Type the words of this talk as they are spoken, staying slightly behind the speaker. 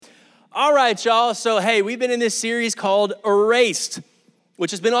All right, y'all. So, hey, we've been in this series called Erased,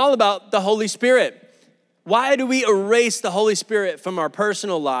 which has been all about the Holy Spirit. Why do we erase the Holy Spirit from our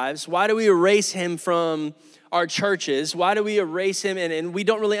personal lives? Why do we erase him from our churches? Why do we erase him and we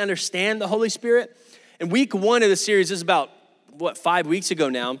don't really understand the Holy Spirit? And week one of the series is about, 5 weeks ago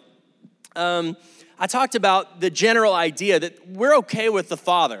now. I talked about the general idea that we're okay with the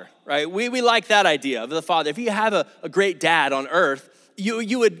Father, right? We like that idea of the Father. If you have a great dad on earth,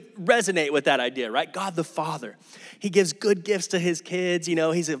 you would resonate with that idea, right? God the Father. He gives good gifts to his kids,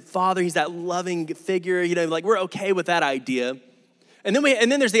 he's a father, he's that loving figure, like we're okay with that idea. And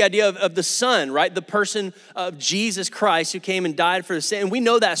then there's the idea of the Son, right? The person of Jesus Christ who came and died for the sin. And we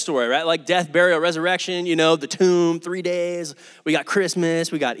know that story, right? Like death, burial, resurrection, the tomb, 3 days. We got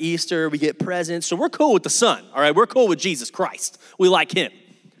Christmas, we got Easter, we get presents. So we're cool with the Son, all right? We're cool with Jesus Christ. We like him.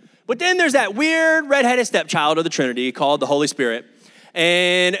 But then there's that weird redheaded stepchild of the Trinity called the Holy Spirit.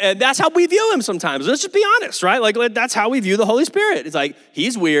 And that's how we view him sometimes. Let's just be honest, right? Like that's how we view the Holy Spirit. It's like,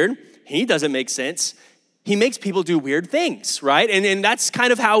 he's weird. He doesn't make sense. He makes people do weird things, right? And that's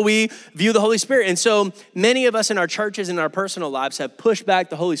kind of how we view the Holy Spirit. And so many of us in our churches and our personal lives have pushed back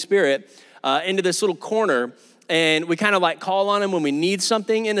the Holy Spirit into this little corner. And we kind of like call on him when we need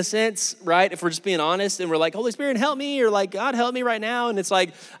something in a sense, right? If we're just being honest and we're like, Holy Spirit, help me. Or like, God, help me right now. And it's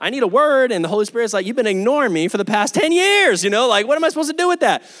like, I need a word. And the Holy Spirit's like, you've been ignoring me for the past 10 years, like, what am I supposed to do with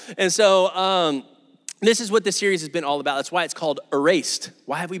that? And so this is what this series has been all about. That's why it's called Erased.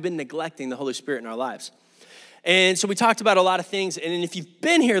 Why have we been neglecting the Holy Spirit in our lives? And so we talked about a lot of things. And if you've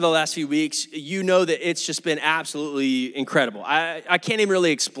been here the last few weeks, you know that it's just been absolutely incredible. I can't even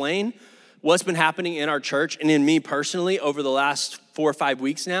really explain what's been happening in our church and in me personally over the last 4 or 5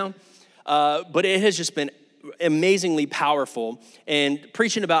 weeks now. But it has just been amazingly powerful and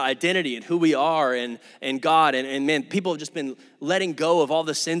preaching about identity and who we are and God. And man, people have just been letting go of all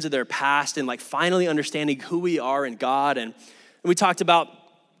the sins of their past and like finally understanding who we are in God. And we talked about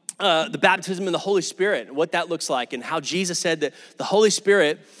the baptism in the Holy Spirit, what that looks like, and how Jesus said that the Holy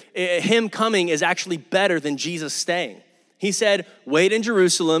Spirit, him coming is actually better than Jesus staying. He said, wait in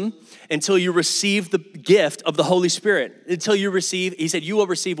Jerusalem until you receive the gift of the Holy Spirit. He said, you will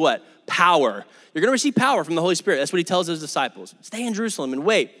receive what? Power. You're gonna receive power from the Holy Spirit. That's what he tells his disciples. Stay in Jerusalem and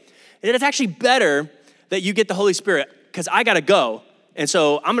wait. And it's actually better that you get the Holy Spirit because I gotta go. And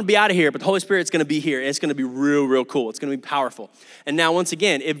so I'm gonna be out of here, but the Holy Spirit's gonna be here. And it's gonna be real, real cool. It's gonna be powerful. And now, once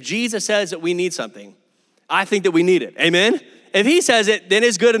again, if Jesus says that we need something, I think that we need it, amen? If he says it, then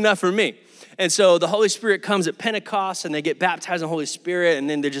it's good enough for me. And so the Holy Spirit comes at Pentecost and they get baptized in the Holy Spirit and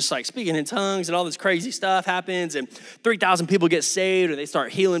then they're just like speaking in tongues and all this crazy stuff happens and 3,000 people get saved or they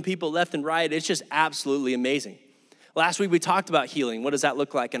start healing people left and right. It's just absolutely amazing. Last week we talked about healing. What does that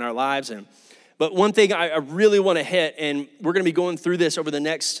look like in our lives? But one thing I really want to hit, and we're going to be going through this over the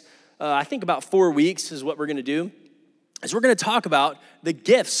next, I think about 4 weeks is what we're going to do, is we're going to talk about the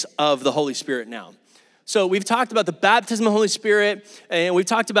gifts of the Holy Spirit now. So we've talked about the baptism of the Holy Spirit, and we've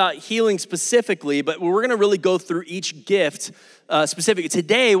talked about healing specifically, but we're going to really go through each gift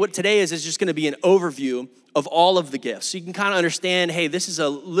specifically. What today is just going to be an overview of all of the gifts. So you can kind of understand, hey, this is a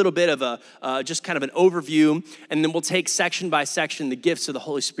little bit of just kind of an overview, and then we'll take section by section the gifts of the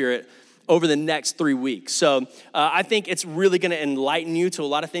Holy Spirit over the next 3 weeks. So I think it's really going to enlighten you to a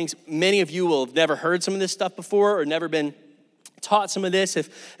lot of things. Many of you will have never heard some of this stuff before or never been taught some of this.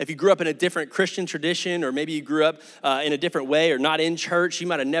 If you grew up in a different Christian tradition or maybe you grew up in a different way or not in church, you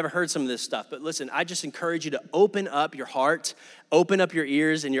might have never heard some of this stuff. But listen, I just encourage you to open up your heart, open up your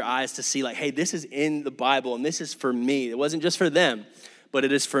ears and your eyes to see like, hey, this is in the Bible and this is for me. It wasn't just for them, but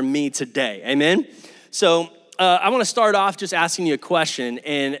it is for me today. Amen? So I want to start off just asking you a question.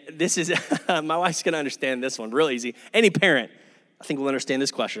 And this is, my wife's going to understand this one real easy. Any parent, I think will understand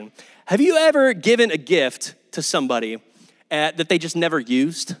this question. Have you ever given a gift to somebody that they just never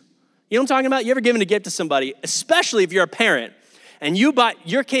used? You know what I'm talking about? You ever given a gift to somebody, especially if you're a parent, and you buy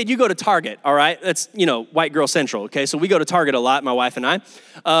your kid, you go to Target, all right? That's, white girl central, okay? So we go to Target a lot, my wife and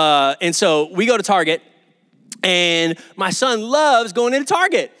I. And so we go to Target, and my son loves going into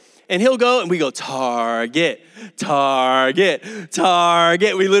Target. And he'll go, and we go, Target, Target,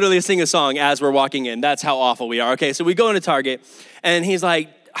 Target. We literally sing a song as we're walking in. That's how awful we are, okay? So we go into Target, and he's like,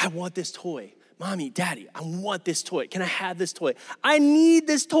 I want this toy. Mommy, Daddy, I want this toy. Can I have this toy? I need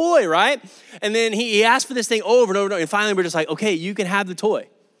this toy, right? And then he asked for this thing over and over and over. And finally, we're just like, okay, you can have the toy.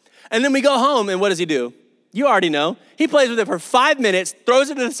 And then we go home, and what does he do? You already know. He plays with it for 5 minutes, throws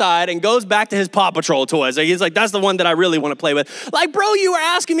it to the side, and goes back to his Paw Patrol toys. Like, he's like, that's the one that I really want to play with. Like, bro, you were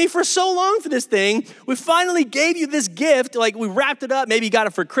asking me for so long for this thing. We finally gave you this gift. Like, we wrapped it up. Maybe he got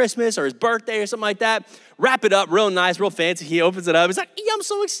it for Christmas or his birthday or something like that. Wrap it up real nice, real fancy. He opens it up. He's like, yeah, I'm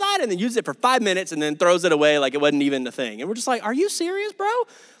so excited. And then uses it for 5 minutes and then throws it away like it wasn't even the thing. And we're just like, are you serious, bro?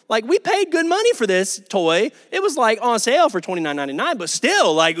 Like, we paid good money for this toy. It was like on sale for $29.99, but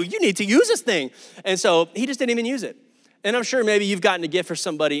still, like, you need to use this thing. And so he just didn't even use it. And I'm sure maybe you've gotten a gift for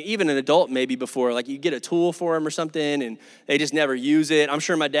somebody, even an adult maybe before, like you get a tool for them or something and they just never use it. I'm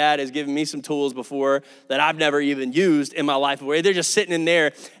sure my dad has given me some tools before that I've never even used in my life, where they're just sitting in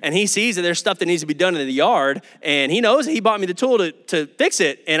there and he sees that there's stuff that needs to be done in the yard and he knows that he bought me the tool to fix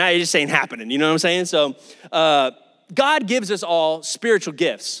it, and it just ain't happening. You know what I'm saying? So God gives us all spiritual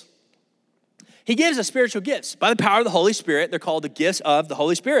gifts. He gives us spiritual gifts. By the power of the Holy Spirit, they're called the gifts of the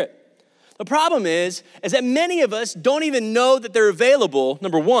Holy Spirit. The problem is that many of us don't even know that they're available,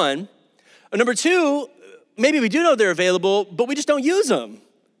 number one. Or number two, maybe we do know they're available, but we just don't use them.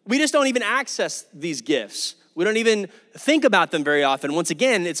 We just don't even access these gifts. We don't even think about them very often. Once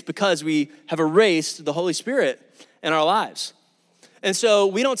again, it's because we have erased the Holy Spirit in our lives. And so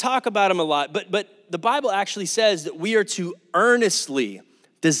we don't talk about them a lot, but the Bible actually says that we are to earnestly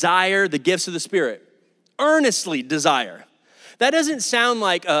desire the gifts of the Spirit. Earnestly desire. That doesn't sound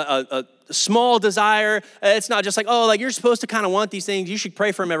like a small desire. It's not just like, oh, like you're supposed to kind of want these things. You should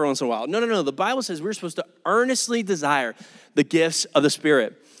pray for them every once in a while. No. The Bible says we're supposed to earnestly desire the gifts of the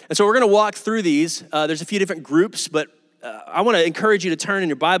Spirit. And so we're going to walk through these. There's a few different groups, but I want to encourage you to turn in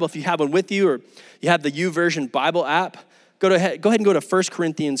your Bible if you have one with you or you have the YouVersion Bible app. Go ahead and go to 1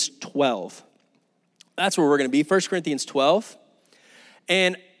 Corinthians 12. That's where we're going to be, 1 Corinthians 12.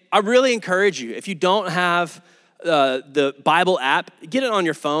 And I really encourage you, if you don't have the Bible app, get it on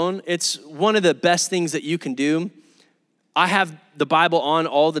your phone. It's one of the best things that you can do. I have the Bible on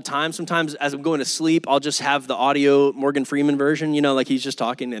all the time. Sometimes as I'm going to sleep, I'll just have the audio Morgan Freeman version, like he's just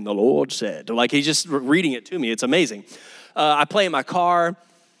talking and the Lord said, like he's just reading it to me. It's amazing. I play in my car.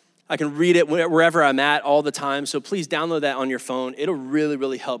 I can read it wherever I'm at all the time. So please download that on your phone. It'll really,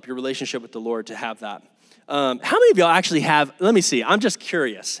 really help your relationship with the Lord to have that. How many of y'all actually have, let me see, I'm just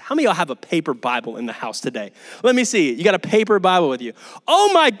curious. How many of y'all have a paper Bible in the house today? Let me see, you got a paper Bible with you.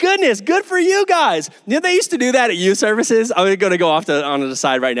 Oh my goodness, good for you guys. They used to do that at youth services. I'm going to go off on the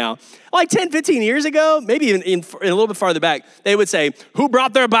side right now. Like 10, 15 years ago, maybe even in a little bit farther back, they would say, who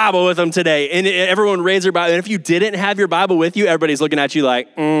brought their Bible with them today? And everyone raised their Bible. And if you didn't have your Bible with you, everybody's looking at you like,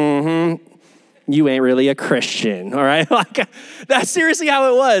 you ain't really a Christian, all right? Like, that's seriously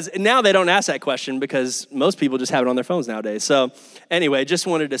how it was. And now they don't ask that question because most people just have it on their phones nowadays. So anyway, just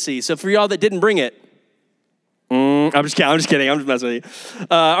wanted to see. So for y'all that didn't bring it, I'm just kidding. I'm just messing with you.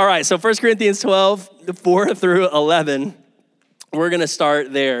 All right, so 1 Corinthians 12, 4 through 11, we're going to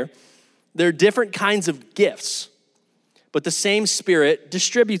start there. There are different kinds of gifts, but the same Spirit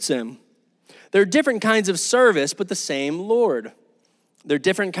distributes them. There are different kinds of service, but the same Lord. There are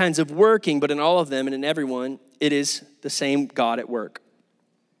different kinds of working, but in all of them and in everyone, it is the same God at work.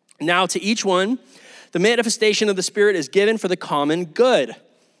 Now to each one, the manifestation of the Spirit is given for the common good.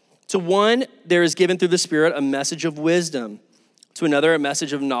 To one, there is given through the Spirit a message of wisdom. To another, a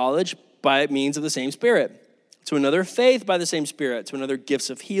message of knowledge by means of the same Spirit. To another, faith by the same Spirit. To another,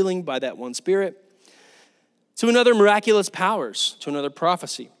 gifts of healing by that one Spirit. To another, miraculous powers. To another,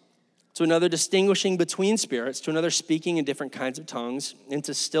 prophecy. To another, distinguishing between spirits. To another, speaking in different kinds of tongues. And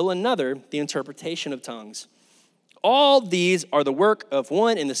to still another, the interpretation of tongues. All these are the work of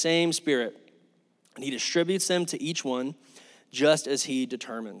one and the same Spirit. And he distributes them to each one just as he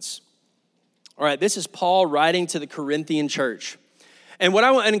determines. All right, this is Paul writing to the Corinthian church. And what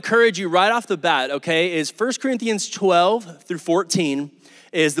I want to encourage you right off the bat, okay, is 1 Corinthians 12 through 14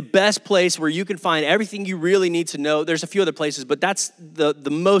 is the best place where you can find everything you really need to know. There's a few other places, but that's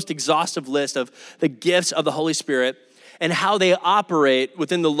the most exhaustive list of the gifts of the Holy Spirit and how they operate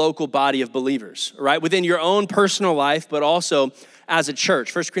within the local body of believers, right? Within your own personal life, but also as a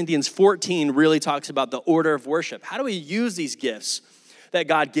church. 1 Corinthians 14 really talks about the order of worship. How do we use these gifts that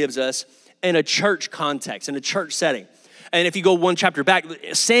God gives us in a church context, in a church setting? And if you go one chapter back,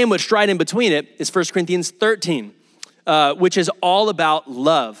 sandwiched right in between it is 1 Corinthians 13. Which is all about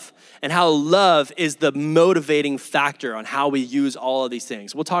love and how love is the motivating factor on how we use all of these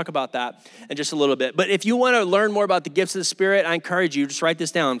things. We'll talk about that in just a little bit. But if you want to learn more about the gifts of the Spirit, I encourage you, just write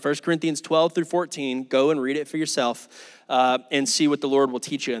this down, 1 Corinthians 12 through 14. Go and read it for yourself and see what the Lord will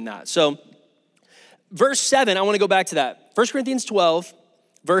teach you in that. So verse 7, I want to go back to that. 1 Corinthians 12,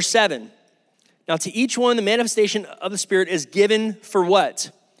 verse 7. Now to each one, the manifestation of the Spirit is given for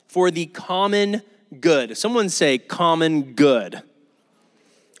what? For the common good. Someone say common good.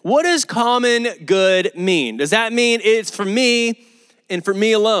 What does common good mean? Does that mean it's for me and for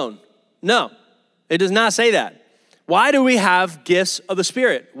me alone? No, it does not say that. Why do we have gifts of the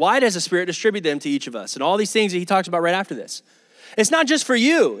Spirit? Why does the Spirit distribute them to each of us? And all these things that he talks about right after this. It's not just for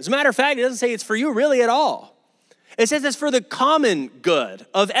you. As a matter of fact, it doesn't say it's for you really at all. It says it's for the common good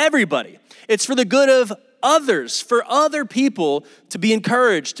of everybody. It's for the good of others, for other people to be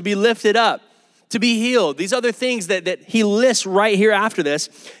encouraged, to be lifted up, to be healed. These other things that he lists right here after this,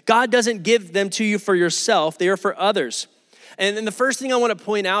 God doesn't give them to you for yourself. They are for others. And then the first thing I want to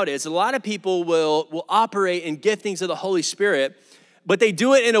point out is a lot of people will operate in giftings of the Holy Spirit, but they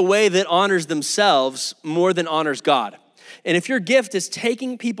do it in a way that honors themselves more than honors God. And if your gift is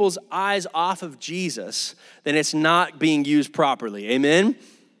taking people's eyes off of Jesus, then it's not being used properly. Amen?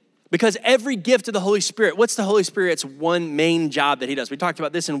 Because every gift of the Holy Spirit, what's the Holy Spirit's one main job that he does? We talked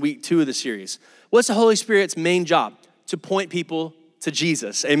about this in week 2 of the series. What's the Holy Spirit's main job? To point people to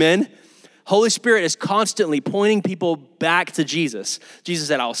Jesus. Amen? Holy Spirit is constantly pointing people back to Jesus. Jesus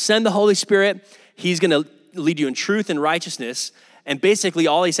said, I'll send the Holy Spirit. He's going to lead you in truth and righteousness. And basically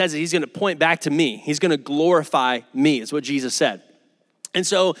all he says is he's going to point back to me. He's going to glorify me is what Jesus said. And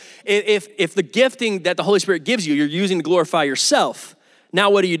so if the gifting that the Holy Spirit gives you, you're using to glorify yourself, now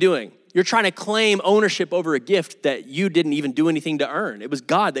what are you doing? You're trying to claim ownership over a gift that you didn't even do anything to earn. It was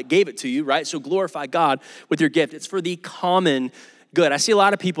God that gave it to you, right? So glorify God with your gift. It's for the common good. I see a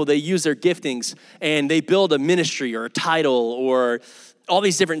lot of people, they use their giftings and they build a ministry or a title or all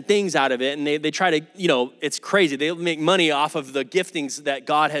these different things out of it. And they try to, it's crazy. They make money off of the giftings that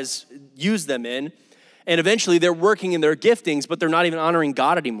God has used them in. And eventually they're working in their giftings, but they're not even honoring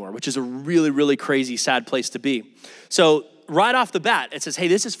God anymore, which is a really, really crazy, sad place to be. So right off the bat, it says, hey,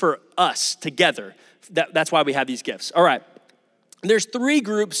 this is for us together. That's why we have these gifts. All right. There's 3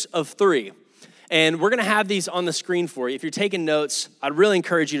 groups of 3. And we're going to have these on the screen for you. If you're taking notes, I'd really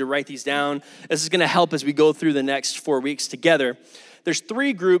encourage you to write these down. This is going to help as we go through the next 4 weeks together. There's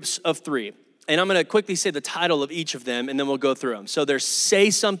 3 groups of 3. And I'm going to quickly say the title of each of them, and then we'll go through them. So there's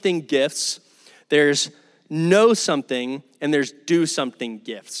say something gifts, there's know something, and there's do something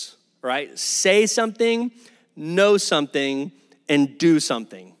gifts, right? Say something, know something, and do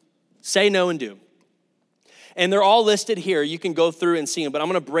something. Say, know, and do. And they're all listed here. You can go through and see them, but I'm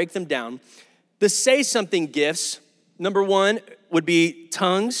going to break them down. The say something gifts, number 1 would be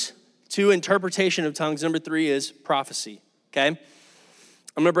tongues, 2, interpretation of tongues. Number 3 is prophecy, okay?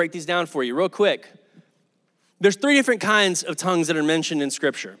 I'm gonna break these down for you real quick. There's 3 different kinds of tongues that are mentioned in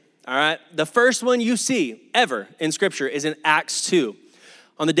Scripture, all right? The first one you see ever in Scripture is in Acts 2.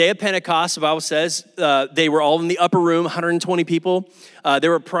 On the day of Pentecost, the Bible says they were all in the upper room, 120 people. They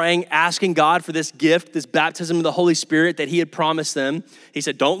were praying, asking God for this gift, this baptism of the Holy Spirit that he had promised them. He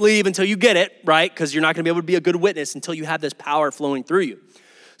said, don't leave until you get it, right? Because you're not going to be able to be a good witness until you have this power flowing through you.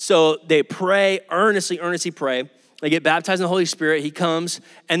 So they pray, earnestly pray. They get baptized in the Holy Spirit. He comes,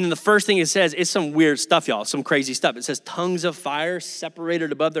 and then the first thing it says is some weird stuff, y'all, some crazy stuff. It says tongues of fire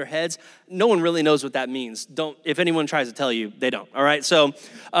separated above their heads. No one really knows what that means. If anyone tries to tell you, they don't, all right? So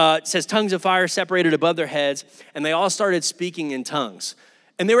it says tongues of fire separated above their heads, and they all started speaking in tongues.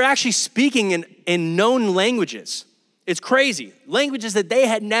 And they were actually speaking in known languages. It's crazy. Languages that they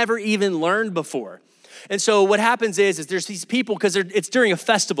had never even learned before. And so what happens is there's these people, because it's during a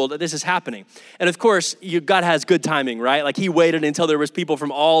festival that this is happening. And of course, God has good timing, right? Like he waited until there was people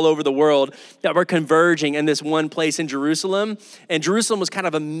from all over the world that were converging in this one place in Jerusalem. And Jerusalem was kind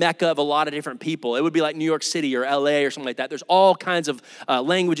of a mecca of a lot of different people. It would be like New York City or LA or something like that. There's all kinds of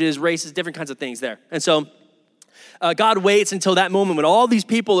languages, races, different kinds of things there. And so God waits until that moment when all these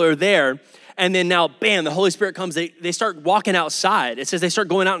people are there. And then now, bam, the Holy Spirit comes. They start walking outside. It says they start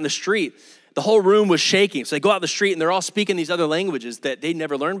going out in the street. The whole room was shaking. So they go out the street and they're all speaking these other languages that they'd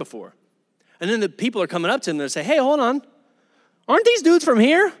never learned before. And then the people are coming up to them and they say, hey, hold on. Aren't these dudes from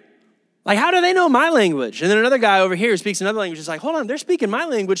here? Like, how do they know my language? And then another guy over here who speaks another language is like, hold on, they're speaking my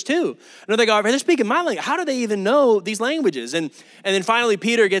language too. Another guy over here, they're speaking my language. How do they even know these languages? And then finally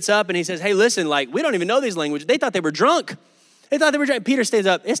Peter gets up and he says, hey, listen, like, we don't even know these languages. They thought they were drunk. They thought they were drunk. Peter stays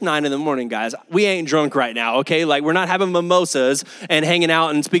up. It's 9 a.m, guys. We ain't drunk right now, okay? Like, we're not having mimosas and hanging out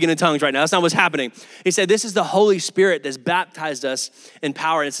and speaking in tongues right now. That's not what's happening. He said, this is the Holy Spirit that's baptized us in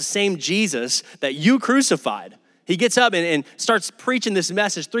power. And it's the same Jesus that you crucified. He gets up and starts preaching this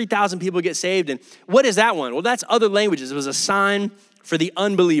message. 3,000 people get saved. And what is that one? Well, that's other languages. It was a sign for the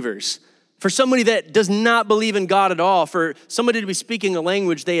unbelievers. For somebody that does not believe in God at all. For somebody to be speaking a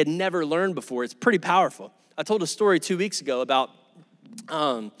language they had never learned before. It's pretty powerful. I told a story 2 weeks ago about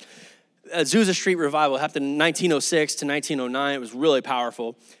Azusa Street Revival happened in 1906 to 1909. It was really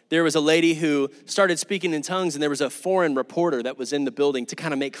powerful. There was a lady who started speaking in tongues, and there was a foreign reporter that was in the building to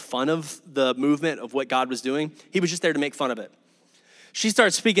kind of make fun of the movement of what God was doing. He was just there to make fun of it. She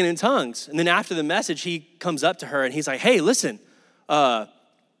starts speaking in tongues, and then after the message, he comes up to her, and he's like, hey, listen, do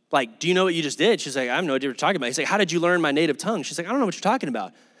you know what you just did? She's like, I have no idea what you're talking about. He's like, how did you learn my native tongue? She's like, I don't know what you're talking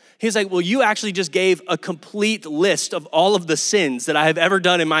about. He's like, well, you actually just gave a complete list of all of the sins that I have ever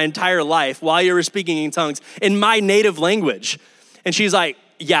done in my entire life while you were speaking in tongues in my native language. And she's like,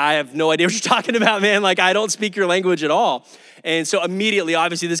 yeah, I have no idea what you're talking about, man. Like, I don't speak your language at all. And so immediately,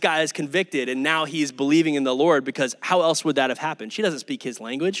 obviously, this guy is convicted, and now he's believing in the Lord, because how else would that have happened? She doesn't speak his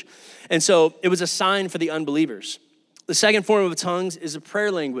language. And so it was a sign for the unbelievers. The second form of tongues is a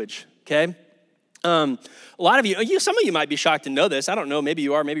prayer language, okay? A lot of you, some of you might be shocked to know this. I don't know, maybe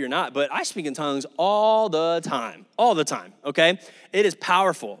you are, maybe you're not, but I speak in tongues all the time, okay? It is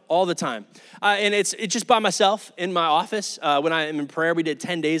powerful all the time. And it's just by myself in my office. When I am in prayer, we did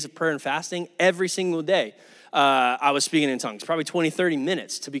 10 days of prayer and fasting every single day. I was speaking in tongues, probably 20, 30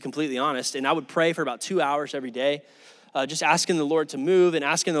 minutes, to be completely honest. And I would pray for about 2 hours every day, just asking the Lord to move and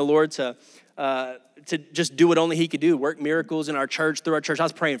asking the Lord to just do what only he could do, work miracles in our church, through our church. I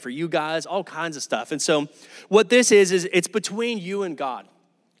was praying for you guys, all kinds of stuff. And so what this is it's between you and God.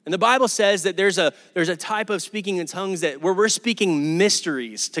 And the Bible says that there's a type of speaking in tongues where we're speaking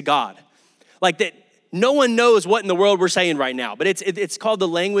mysteries to God. Like that no one knows what in the world we're saying right now, but it's called the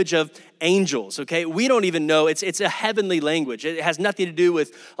language of angels, okay? We don't even know. It's a heavenly language. It has nothing to do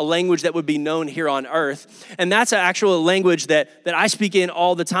with a language that would be known here on earth. And that's an actual language that I speak in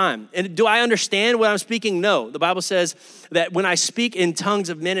all the time. And do I understand what I'm speaking? No. The Bible says that when I speak in tongues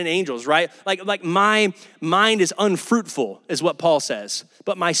of men and angels, right? Like my mind is unfruitful, is what Paul says,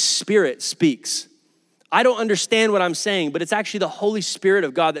 but my spirit speaks. I don't understand what I'm saying, but it's actually the Holy Spirit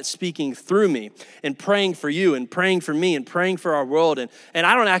of God that's speaking through me and praying for you and praying for me and praying for our world. And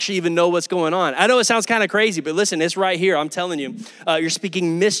I don't actually even know what's going on. I know it sounds kind of crazy, but listen, it's right here. I'm telling you, you're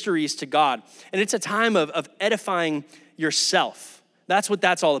speaking mysteries to God. And it's a time of edifying yourself. That's what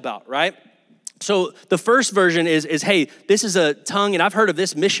that's all about, right? So the first version is, hey, this is a tongue, and I've heard of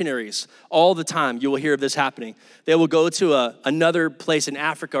this, missionaries all the time. You will hear of this happening. They will go to another place in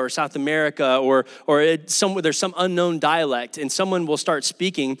Africa or South America or somewhere there's some unknown dialect, and someone will start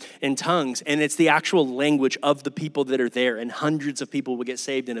speaking in tongues, and it's the actual language of the people that are there, and hundreds of people will get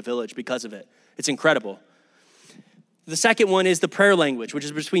saved in a village because of it. It's incredible. The second one is the prayer language, which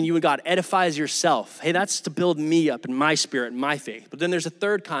is between you and God. Edifies yourself. Hey, that's to build me up in my spirit and my faith. But then there's a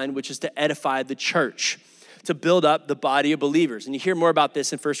third kind, which is to edify the church, to build up the body of believers. And you hear more about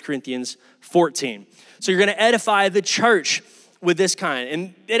this in 1 Corinthians 14. So you're going to edify the church with this kind.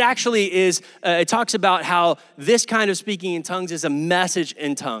 And it actually is, it talks about how this kind of speaking in tongues is a message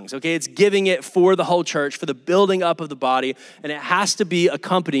in tongues, okay? It's giving it for the whole church, for the building up of the body, and it has to be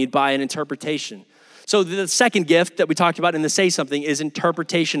accompanied by an interpretation. So the second gift that we talked about in the Say Something is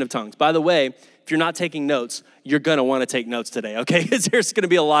interpretation of tongues. By the way, if you're not taking notes, you're going to want to take notes today, okay? Because there's going to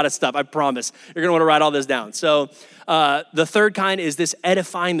be a lot of stuff, I promise. You're going to want to write all this down. So the third kind is this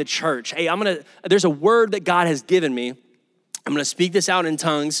edifying the church. Hey, there's a word that God has given me. I'm going to speak this out in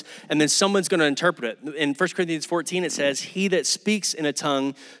tongues, and then someone's going to interpret it. In 1 Corinthians 14, it says, he that speaks in a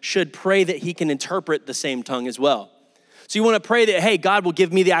tongue should pray that he can interpret the same tongue as well. So you want to pray that, hey, God will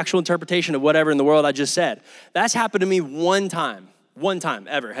give me the actual interpretation of whatever in the world I just said. That's happened to me one time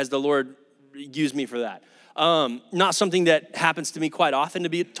ever has the Lord used me for that. Not something that happens to me quite often, to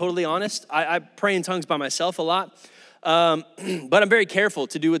be totally honest. I pray in tongues by myself a lot, but I'm very careful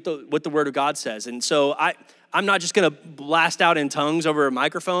to do what the Word of God says. And so I'm not just going to blast out in tongues over a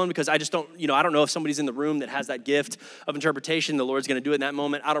microphone, because I just don't, I don't know if somebody's in the room that has that gift of interpretation. The Lord's going to do it in that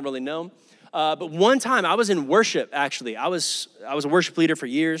moment. I don't really know. But one time I was in worship, actually. I was a worship leader for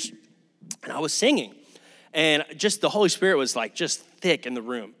years, and I was singing. And just the Holy Spirit was like just thick in the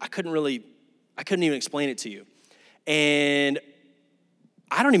room. I couldn't even explain it to you. And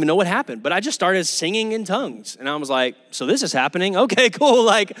I don't even know what happened, but I just started singing in tongues. And I was like, so this is happening? Okay, cool.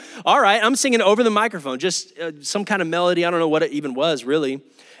 Like, all right, I'm singing over the microphone, just some kind of melody. I don't know what it even was, really.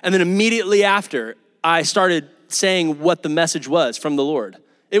 And then immediately after, I started saying what the message was from the Lord.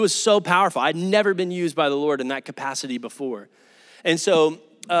 It was so powerful. I'd never been used by the Lord in that capacity before. And so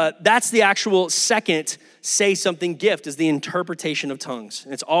that's the actual second Say Something gift, is the interpretation of tongues.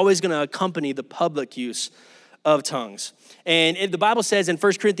 And it's always going to accompany the public use of tongues. And the Bible says in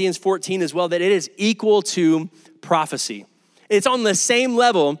 1 Corinthians 14 as well that it is equal to prophecy. It's on the same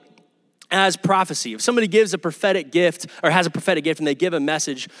level as prophecy. If somebody gives a prophetic gift or has a prophetic gift and they give a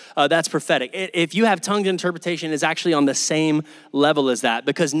message, that's prophetic. If you have tongues interpretation, it's actually on the same level as that,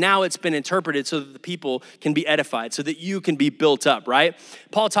 because now it's been interpreted so that the people can be edified, so that you can be built up, right?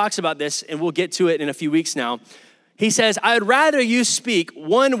 Paul talks about this, and we'll get to it in a few weeks now. He says, I would rather you speak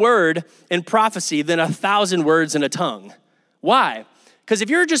one word in prophecy than 1,000 words in a tongue. Why? Because if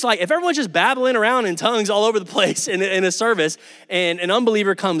everyone's just babbling around in tongues all over the place in a service, and an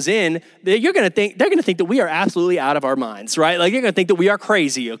unbeliever comes in, they're gonna think that we are absolutely out of our minds, right? Like, you're gonna think that we are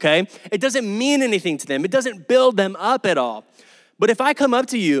crazy, okay? It doesn't mean anything to them. It doesn't build them up at all. But if I come up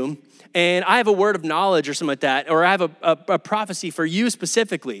to you and I have a word of knowledge or something like that, or I have a prophecy for you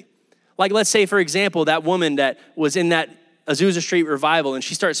specifically, like, let's say, for example, that woman that was in that Azusa Street revival, and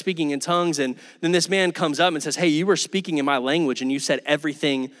she starts speaking in tongues, and then this man comes up and says, hey, you were speaking in my language, and you said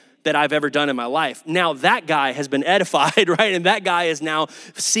everything that I've ever done in my life. Now that guy has been edified, right? And that guy is now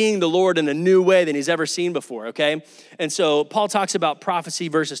seeing the Lord in a new way than he's ever seen before, okay? And so Paul talks about prophecy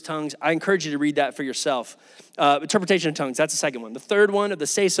versus tongues. I encourage you to read that for yourself. Interpretation of tongues, that's the second one. The third one of the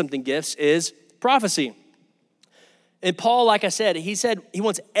say something gifts is prophecy. And Paul, like I said, he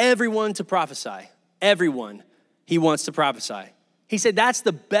wants everyone to prophesy. Everyone. He wants to prophesy. He said that's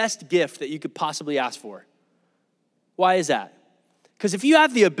the best gift that you could possibly ask for. Why is that? Because if you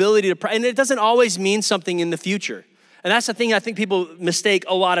have the ability to, and it doesn't always mean something in the future. And that's the thing I think people mistake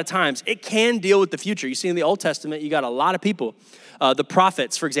a lot of times. It can deal with the future. You see in the Old Testament, you got a lot of people. The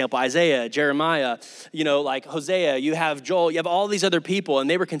prophets, for example, Isaiah, Jeremiah, like Hosea, you have Joel, you have all these other people, and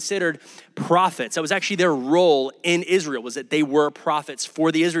they were considered prophets. That was actually their role in Israel, was that they were prophets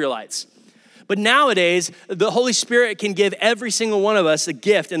for the Israelites. But nowadays, the Holy Spirit can give every single one of us a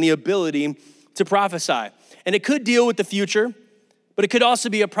gift and the ability to prophesy. And it could deal with the future, but it could also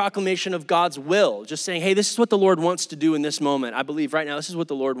be a proclamation of God's will, just saying, hey, this is what the Lord wants to do in this moment. I believe right now this is what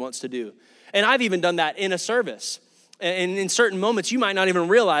the Lord wants to do. And I've even done that in a service. And in certain moments, you might not even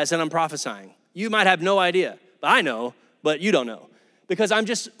realize that I'm prophesying. You might have no idea, but I know, but you don't know. Because I'm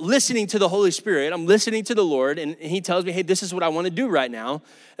just listening to the Holy Spirit. I'm listening to the Lord, and he tells me, hey, this is what I want to do right now.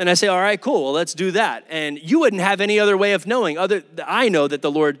 And I say, all right, cool, well, let's do that. And you wouldn't have any other way of knowing. I know that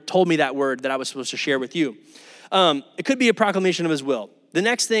the Lord told me that word that I was supposed to share with you. It could be a proclamation of his will. The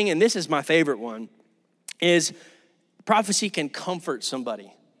next thing, and this is my favorite one, is prophecy can comfort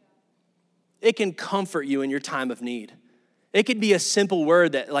somebody. It can comfort you in your time of need. It could be a simple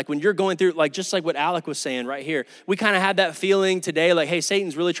word that, like, when you're going through, like, just like what Alec was saying right here, we kind of had that feeling today, like, hey,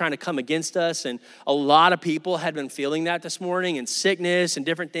 Satan's really trying to come against us. And a lot of people had been feeling that this morning, and sickness and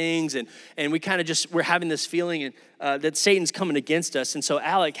different things. And we kind of we're having this feeling that Satan's coming against us. And so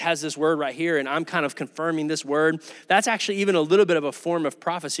Alec has this word right here, and I'm kind of confirming this word. That's actually even a little bit of a form of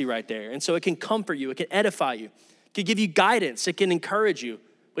prophecy right there. And so it can comfort you. It can edify you. It can give you guidance. It can encourage you.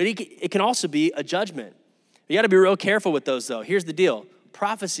 But it can also be a judgment. You got to be real careful with those, though. Here's the deal.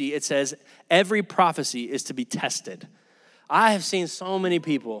 Prophecy, it says, every prophecy is to be tested. I have seen so many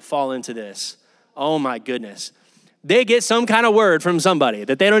people fall into this. Oh, my goodness. They get some kind of word from somebody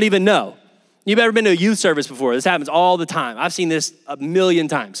that they don't even know. You've ever been to a youth service before? This happens all the time. I've seen this a million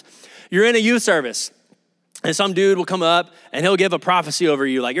times. You're in a youth service, and some dude will come up, and he'll give a prophecy over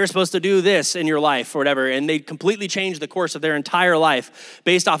you, like, you're supposed to do this in your life or whatever, and they completely change the course of their entire life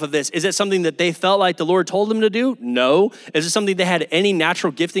based off of this. Is it something that they felt like the Lord told them to do? No. Is it something they had any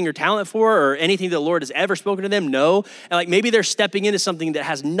natural gifting or talent for, or anything the Lord has ever spoken to them? No. And like, maybe they're stepping into something that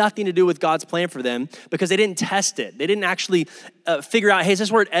has nothing to do with God's plan for them because they didn't test it. They didn't actually figure out, hey, is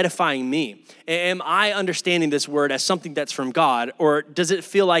this word edifying me? Am I understanding this word as something that's from God, or does it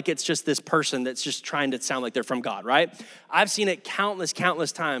feel like it's just this person that's just trying to sound like they're from God, right? I've seen it countless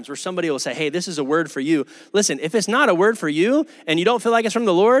times where somebody will say, hey, this is a word for you. Listen, if it's not a word for you and you don't feel like it's from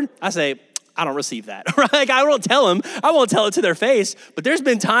the Lord, I say, I don't receive that, right? Like, I won't tell them. I won't tell it to their face. But there's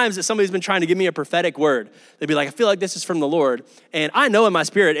been times that somebody's been trying to give me a prophetic word. They'd be like, I feel like this is from the Lord. And I know in my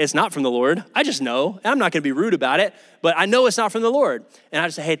spirit it's not from the Lord. I just know. And I'm not going to be rude about it. But I know it's not from the Lord. And I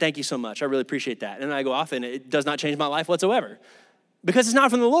just say, hey, thank you so much. I really appreciate that. And then I go off, and it does not change my life whatsoever because it's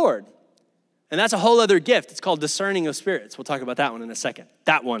not from the Lord. And that's a whole other gift. It's called discerning of spirits. We'll talk about that one in a second.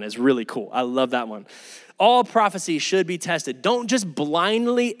 That one is really cool. I love that one. All prophecy should be tested. Don't just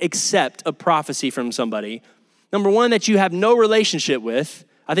blindly accept a prophecy from somebody. Number one, that you have no relationship with.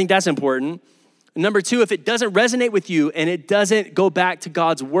 I think that's important. Number two, if it doesn't resonate with you and it doesn't go back to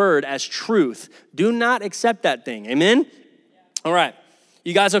God's word as truth, do not accept that thing. Amen? All right.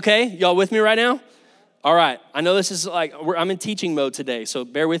 You guys okay? Y'all with me right now? All right. I know this is like, I'm in teaching mode today, so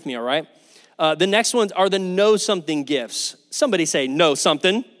bear with me, all right? The next ones are the know something gifts. Somebody say know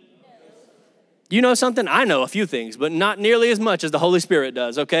something. You know something? I know a few things, but not nearly as much as the Holy Spirit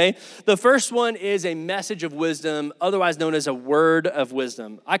does, okay? The first one is a message of wisdom, otherwise known as a word of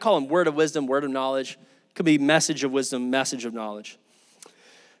wisdom. I call them word of wisdom, word of knowledge. It could be message of wisdom, message of knowledge.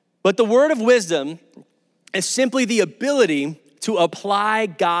 But the word of wisdom is simply the ability to apply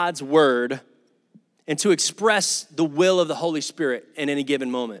God's word and to express the will of the Holy Spirit in any given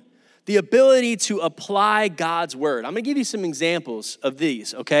moment. The ability to apply God's word. I'm gonna give you some examples of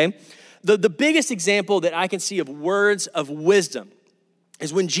these, okay? The biggest example that I can see of words of wisdom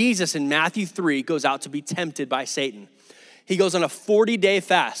is when Jesus in Matthew 3 goes out to be tempted by Satan. He goes on a 40-day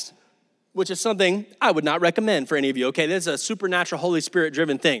fast, which is something I would not recommend for any of you, okay? This is a supernatural, Holy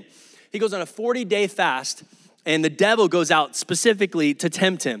Spirit-driven thing. He goes on a 40-day fast, and the devil goes out specifically to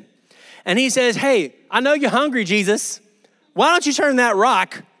tempt him. And he says, hey, I know you're hungry, Jesus. Why don't you turn that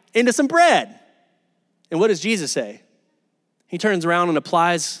rock into some bread? And what does Jesus say? He turns around and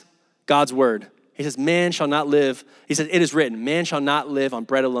applies God's word. He says, man shall not live. He says, it is written, man shall not live on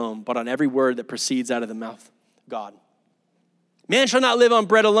bread alone, but on every word that proceeds out of the mouth of God. Man shall not live on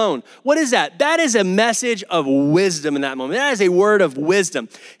bread alone. What is that? That is a message of wisdom in that moment. That is a word of wisdom.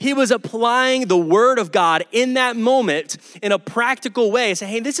 He was applying the word of God in that moment in a practical way. Say,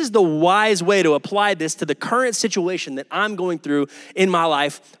 hey, this is the wise way to apply this to the current situation that I'm going through in my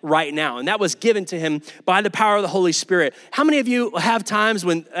life right now. And that was given to him by the power of the Holy Spirit. How many of you have times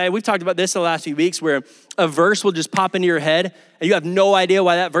when, we've talked about this the last few weeks, where a verse will just pop into your head and you have no idea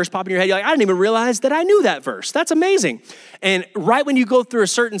why that verse popped in your head. You're like, I didn't even realize that I knew that verse. That's amazing. And right when you go through a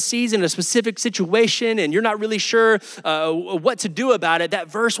certain season, a specific situation, and you're not really sure what to do about it,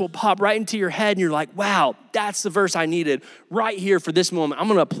 that verse will pop right into your head and you're like, wow, that's the verse I needed right here for this moment. I'm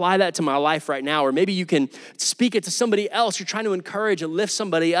gonna apply that to my life right now. Or maybe you can speak it to somebody else. You're trying to encourage and lift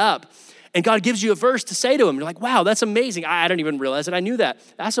somebody up. And God gives you a verse to say to him. You're like, wow, that's amazing. I didn't even realize that I knew that.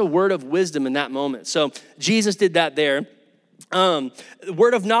 That's a word of wisdom in that moment. So Jesus did that there.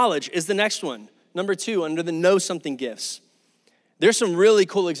 Word of knowledge is the next one. Number 2, under the know something gifts. There's some really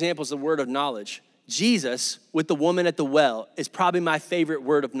cool examples of word of knowledge. Jesus, with the woman at the well, is probably my favorite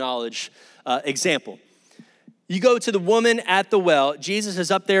word of knowledge example. You go to the woman at the well. Jesus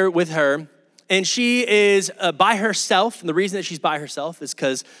is up there with her. And she is by herself. And the reason that she's by herself is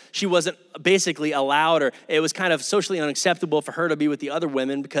because she wasn't basically allowed, or it was kind of socially unacceptable for her to be with the other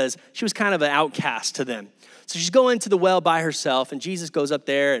women because she was kind of an outcast to them. So she's going to the well by herself, and Jesus goes up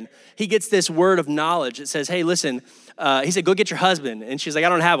there, and he gets this word of knowledge. It says, hey, listen, he said, go get your husband. And she's like, I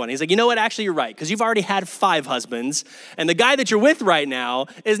don't have one. He's like, you know what? Actually, you're right, because you've already had 5 husbands, and the guy that you're with right now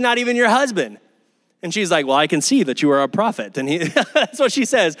is not even your husband. And she's like, well, I can see that you are a prophet. And that's what she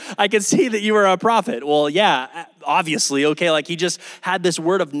says. I can see that you are a prophet. Well, yeah, obviously, okay? Like he just had this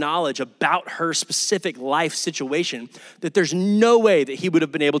word of knowledge about her specific life situation that there's no way that he would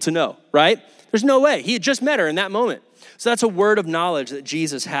have been able to know, right? There's no way. He had just met her in that moment. So that's a word of knowledge that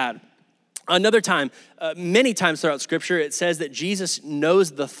Jesus had. Another time, many times throughout Scripture, it says that Jesus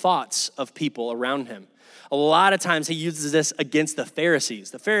knows the thoughts of people around him. A lot of times he uses this against the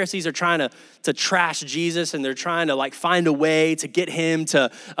Pharisees. The Pharisees are trying to trash Jesus, and they're trying to like find a way to get him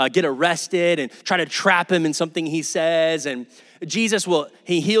to get arrested and try to trap him in something he says. And Jesus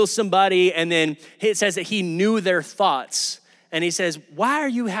he heals somebody, and then it says that he knew their thoughts. And he says, why are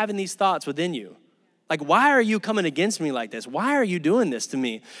you having these thoughts within you? Like, why are you coming against me like this? Why are you doing this to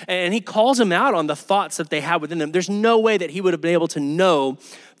me? And he calls them out on the thoughts that they have within them. There's no way that he would have been able to know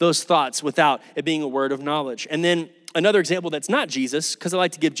those thoughts without it being a word of knowledge. And then another example that's not Jesus, because I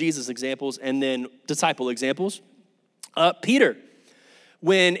like to give Jesus examples and then disciple examples. Peter.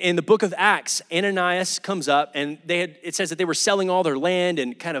 When in the book of Acts, Ananias comes up, and it says that they were selling all their land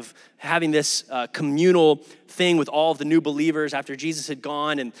and kind of having this communal thing with all of the new believers after Jesus had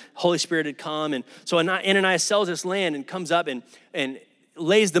gone and Holy Spirit had come. And so Ananias sells this land and comes up and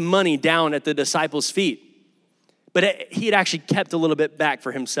lays the money down at the disciples' feet. But he had actually kept a little bit back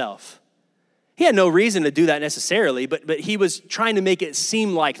for himself. He had no reason to do that necessarily, but he was trying to make it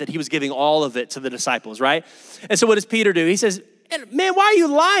seem like that he was giving all of it to the disciples, right? And so what does Peter do? He says, man, why are you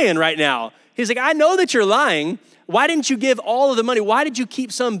lying right now? He's like, I know that you're lying. Why didn't you give all of the money? Why did you keep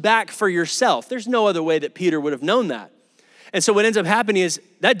some back for yourself? There's no other way that Peter would have known that. And so what ends up happening is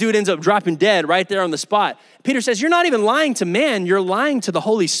that dude ends up dropping dead right there on the spot. Peter says, you're not even lying to man, you're lying to the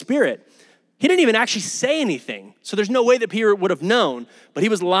Holy Spirit. He didn't even actually say anything. So there's no way that Peter would have known, but he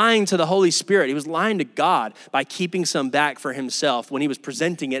was lying to the Holy Spirit. He was lying to God by keeping some back for himself when he was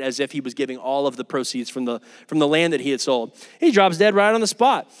presenting it as if he was giving all of the proceeds from the land that he had sold. He drops dead right on the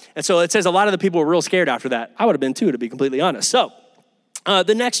spot. And so it says a lot of the people were real scared after that. I would have been too, to be completely honest. So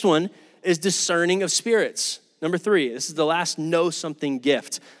the next one is discerning of spirits. Number 3, this is the last know something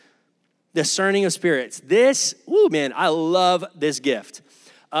gift. Discerning of spirits. This, man, I love this gift.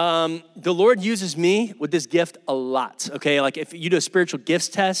 The Lord uses me with this gift a lot, okay? Like if you do a spiritual gifts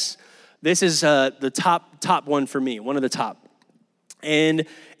test, this is the top one for me, one of the top. And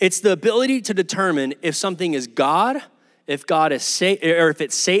it's the ability to determine if something is God, if God is or if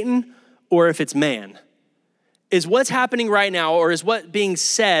it's Satan, or if it's man. Is what's happening right now, or is what being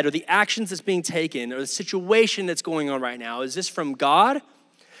said, or the actions that's being taken, or the situation that's going on right now, is this from God?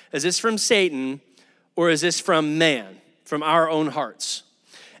 Is this from Satan? Or is this from man, from our own hearts?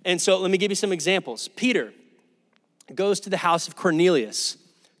 And so let me give you some examples. Peter goes to the house of Cornelius.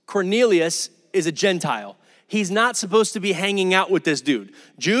 Cornelius is a Gentile. He's not supposed to be hanging out with this dude.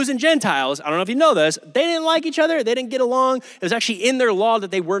 Jews and Gentiles, I don't know if you know this, they didn't like each other. They didn't get along. It was actually in their law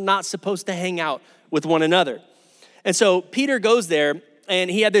that they were not supposed to hang out with one another. And so Peter goes there,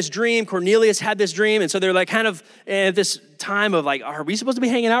 and he had this dream. Cornelius had this dream. And so they're like kind of at this time of like, are we supposed to be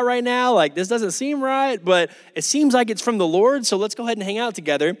hanging out right now? Like, this doesn't seem right, but it seems like it's from the Lord. So let's go ahead and hang out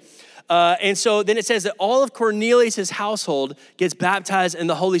together. And so then it says that all of Cornelius' household gets baptized in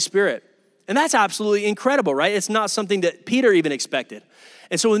the Holy Spirit. And that's absolutely incredible, right? It's not something that Peter even expected.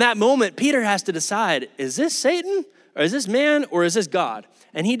 And so in that moment, Peter has to decide, is this Satan, or is this man, or is this God?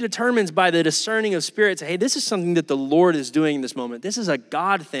 And he determines by the discerning of spirits, hey, this is something that the Lord is doing in this moment. This is a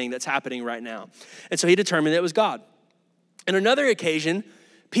God thing that's happening right now. And so he determined it was God. On another occasion,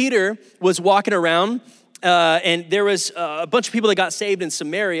 Peter was walking around, and there was a bunch of people that got saved in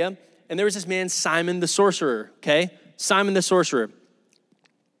Samaria, and there was this man, Simon the sorcerer, okay? Simon the sorcerer.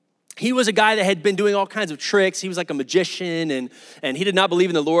 He was a guy that had been doing all kinds of tricks. He was like a magician, and he did not believe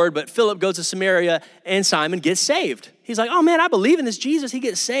in the Lord. But Philip goes to Samaria, and Simon gets saved. He's like, oh, man, I believe in this Jesus. He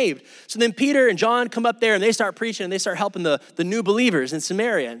gets saved. So then Peter and John come up there, and they start preaching, and they start helping the new believers in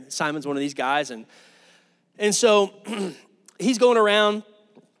Samaria. And Simon's one of these guys. And so he's going around,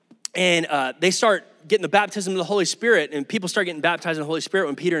 and they start getting the baptism of the Holy Spirit, and people start getting baptized in the Holy Spirit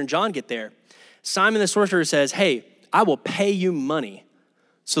when Peter and John get there. Simon the sorcerer says, hey, I will pay you money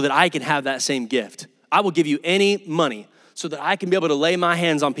so that I can have that same gift. I will give you any money so that I can be able to lay my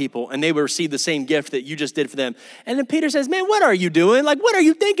hands on people and they will receive the same gift that you just did for them. And then Peter says, man, what are you doing? Like, what are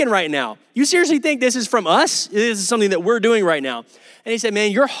you thinking right now? You seriously think this is from us? This is something that we're doing right now. And he said,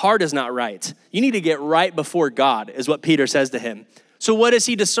 man, your heart is not right. You need to get right before God, is what Peter says to him. So what is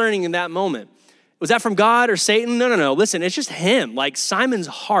he discerning in that moment? Was that from God or Satan? No. Listen, it's just him. Like Simon's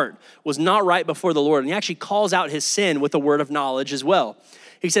heart was not right before the Lord. And he actually calls out his sin with a word of knowledge as well.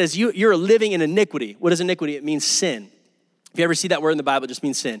 He says, you're living in iniquity. What is iniquity? It means sin. If you ever see that word in the Bible, it just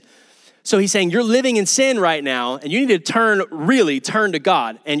means sin. So he's saying, you're living in sin right now, and you need to turn to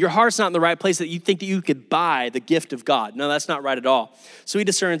God. And your heart's not in the right place that you think that you could buy the gift of God. No, that's not right at all. So he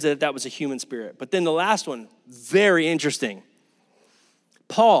discerns that was a human spirit. But then the last one, very interesting.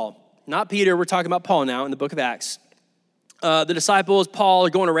 Paul, not Peter, we're talking about Paul now in the book of Acts. The disciples, Paul, are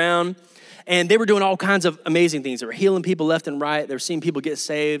going around, and they were doing all kinds of amazing things. They were healing people left and right. They were seeing people get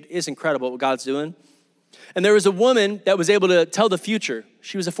saved. It's incredible what God's doing. And there was a woman that was able to tell the future.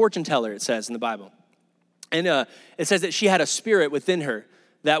 She was a fortune teller, it says in the Bible. And it says that she had a spirit within her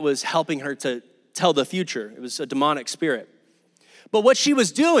that was helping her to tell the future. It was a demonic spirit. But what she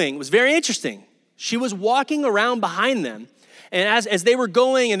was doing was very interesting. She was walking around behind them. And as they were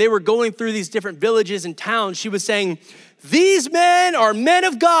going through these different villages and towns, she was saying, these men are men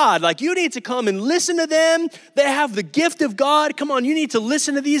of God. Like, you need to come and listen to them. They have the gift of God. Come on, you need to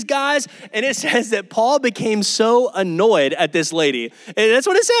listen to these guys. And it says that Paul became so annoyed at this lady. And that's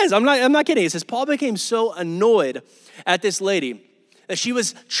what it says. I'm not kidding. It says Paul became so annoyed at this lady that she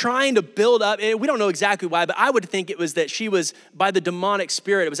was trying to build up. And we don't know exactly why, but I would think it was that she was, by the demonic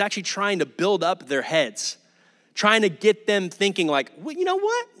spirit, it was actually trying to build up their heads, trying to get them thinking like, well, you know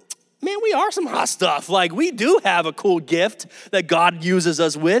what? Man, we are some hot stuff. Like, we do have a cool gift that God uses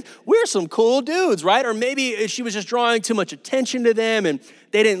us with. We're some cool dudes, right? Or maybe she was just drawing too much attention to them and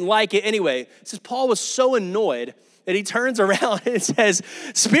they didn't like it. Anyway, it says Paul was so annoyed that he turns around and says,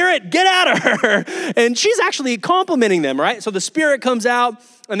 Spirit, get out of her. And she's actually complimenting them, right? So the Spirit comes out,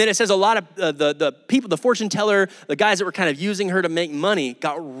 and then it says a lot of the people, the fortune teller, the guys that were kind of using her to make money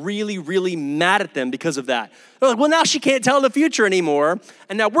got really, really mad at them because of that. They're like, well, now she can't tell the future anymore,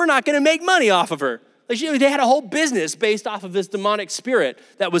 and now we're not going to make money off of her. Like, they had a whole business based off of this demonic spirit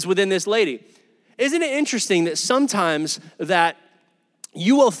that was within this lady. Isn't it interesting that sometimes that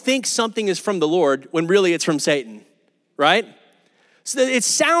you will think something is from the Lord when really it's from Satan? Right? So it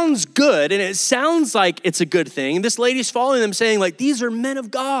sounds good, and it sounds like it's a good thing. This lady's following them saying, like, these are men of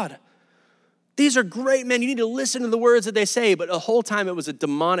God. These are great men. You need to listen to the words that they say. But the whole time it was a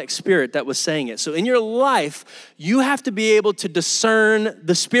demonic spirit that was saying it. So in your life, you have to be able to discern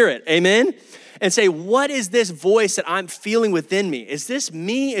the spirit. Amen? And say, what is this voice that I'm feeling within me? Is this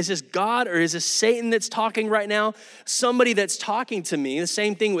me? Is this God? Or is this Satan that's talking right now? Somebody that's talking to me. The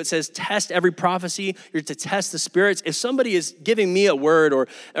same thing which says test every prophecy. You're to test the spirits. If somebody is giving me a word or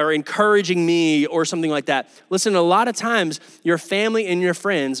encouraging me or something like that, listen, a lot of times your family and your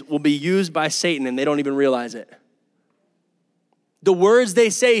friends will be used by Satan and they don't even realize it. The words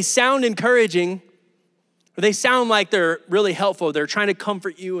they say sound encouraging, or they sound like they're really helpful. They're trying to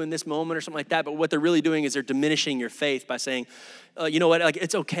comfort you in this moment or something like that. But what they're really doing is they're diminishing your faith by saying, you know what, like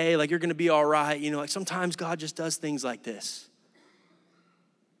it's okay. Like you're going to be all right. You know, like sometimes God just does things like this.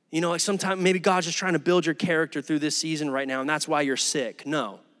 You know, like sometimes maybe God's just trying to build your character through this season right now. And that's why you're sick.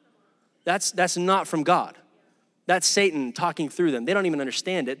 No, that's not from God. That's Satan talking through them. They don't even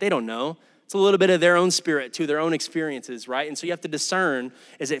understand it. They don't know. It's a little bit of their own spirit too, their own experiences, right? And so you have to discern,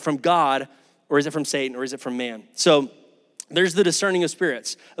 is it from God? Or is it from Satan, or is it from man? So there's the discerning of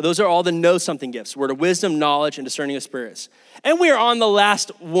spirits. Those are all the know something gifts. Word of wisdom, knowledge, and discerning of spirits. And we're on the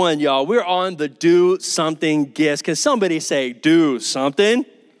last one, y'all. We're on the do something gifts. Can somebody say, do something?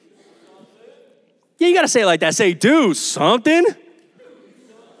 Yeah, you got to say it like that. Say, do something.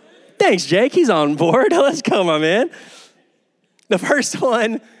 Thanks, Jake. He's on board. Let's go, my man. The first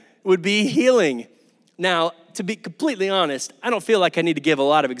one would be healing. Now, to be completely honest, I don't feel like I need to give a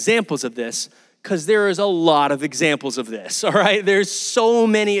lot of examples of this because there is a lot of examples of this, all right? There's so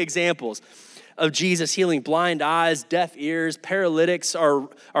many examples of Jesus healing blind eyes, deaf ears, paralytics are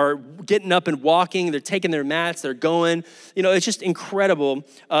getting up and walking. They're taking their mats, they're going. You know, it's just incredible,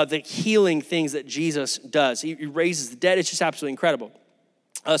 the healing things that Jesus does. He raises the dead. It's just absolutely incredible.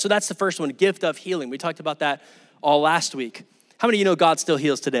 So that's the first one, gift of healing. We talked about that all last week. How many of you know God still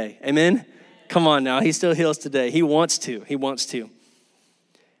heals today? Amen? Come on now, he still heals today. He wants to.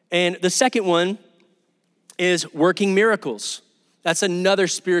 And the second one is working miracles. That's another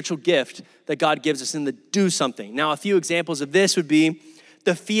spiritual gift that God gives us in the do something. Now, a few examples of this would be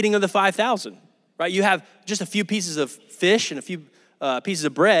the feeding of the 5,000, right? You have just a few pieces of fish and a few pieces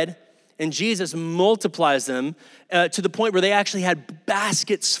of bread, and Jesus multiplies them to the point where they actually had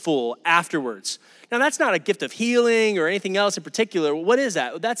baskets full afterwards. Now, that's not a gift of healing or anything else in particular. What is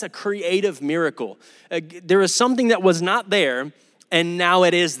that? That's a creative miracle. There was something that was not there, and now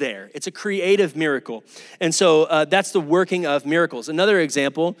it is there. It's a creative miracle. And so that's the working of miracles. Another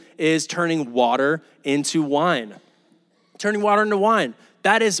example is turning water into wine. Turning water into wine.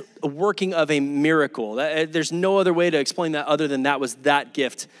 That is a working of a miracle. There's no other way to explain that other than that was that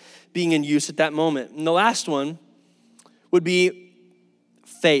gift being in use at that moment. And the last one would be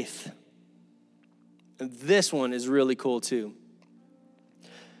faith. And this one is really cool too.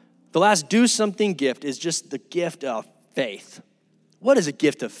 The last do something gift is just the gift of faith. What is a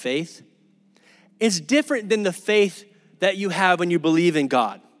gift of faith? It's different than the faith that you have when you believe in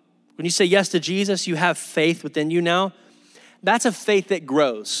God. When you say yes to Jesus, you have faith within you now. That's a faith that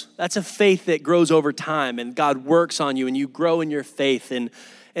grows. That's a faith that grows over time, and God works on you and you grow in your faith. And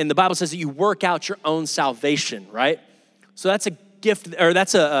the Bible says that you work out your own salvation, right? So that's a gift, or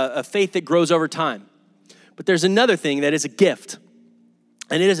that's a faith that grows over time. But there's another thing that is a gift,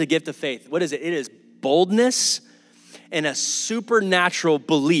 and it is a gift of faith. What is it? It is boldness and a supernatural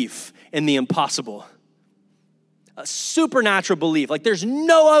belief in the impossible. A supernatural belief. Like there's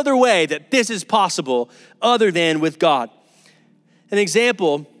no other way that this is possible other than with God. An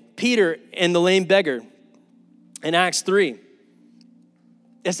example, Peter and the lame beggar in Acts 3.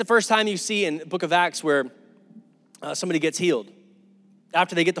 It's the first time you see in the book of Acts where somebody gets healed.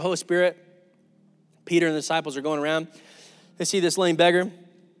 After they get the Holy Spirit, Peter and the disciples are going around. They see this lame beggar.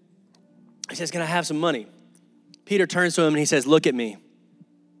 He says, can I have some money? Peter turns to him and he says, look at me.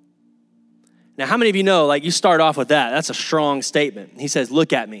 Now, how many of you know, like you start off with that? That's a strong statement. He says,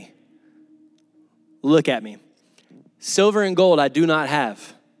 look at me. Look at me. Silver and gold I do not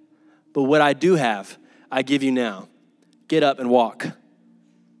have, but what I do have, I give you now. Get up and walk.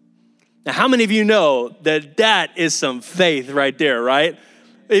 Now, how many of you know that that is some faith right there, right?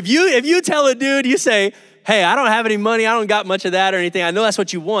 If you tell a dude, you say, hey, I don't have any money, I don't got much of that or anything. I know that's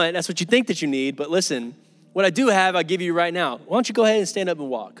what you want, that's what you think that you need, but listen, what I do have, I give you right now. Why don't you go ahead and stand up and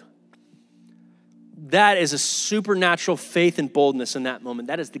walk? That is a supernatural faith and boldness in that moment.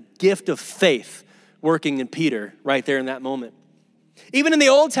 That is the gift of faith working in Peter right there in that moment. Even in the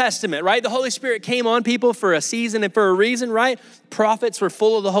Old Testament, right? The Holy Spirit came on people for a season and for a reason, right? Prophets were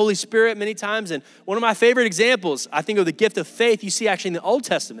full of the Holy Spirit many times. And one of my favorite examples, I think, of the gift of faith you see actually in the Old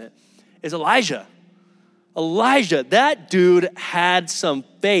Testament is Elijah. Elijah, that dude had some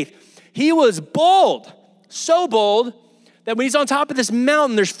faith. He was bold, so bold that when he's on top of this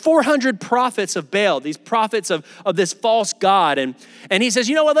mountain, there's 400 prophets of Baal, these prophets of this false god. And he says,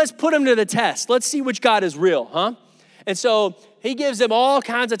 you know what, let's put him to the test. Let's see which God is real, huh? And so he gives them all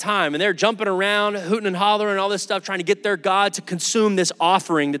kinds of time, and they're jumping around, hooting and hollering, all this stuff, trying to get their God to consume this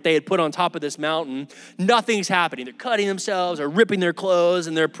offering that they had put on top of this mountain. Nothing's happening. They're cutting themselves or ripping their clothes,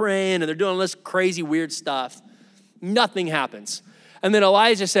 and they're praying, and they're doing all this crazy, weird stuff. Nothing happens. And then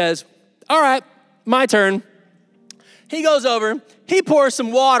Elijah says, all right, my turn. He goes over, he pours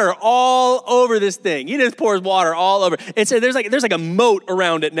some water all over this thing. He just pours water all over. And so there's like a moat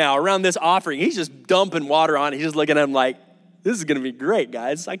around it now, around this offering. He's just dumping water on it. He's just looking at him like, this is gonna be great,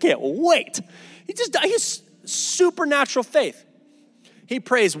 guys. I can't wait. He's supernatural faith. He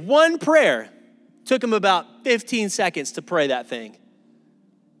prays one prayer. Took him about 15 seconds to pray that thing.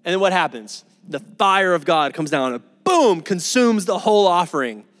 And then what happens? The fire of God comes down and boom, consumes the whole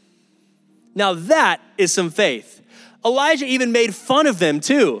offering. Now that is some faith. Elijah even made fun of them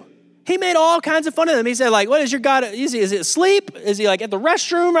too. He made all kinds of fun of them. He said, like, what is your God? Is he asleep? Is he like at the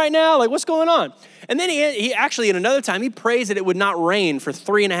restroom right now? Like, what's going on? And then he actually, in another time, he prays that it would not rain for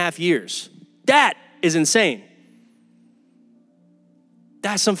 3.5 years. That is insane.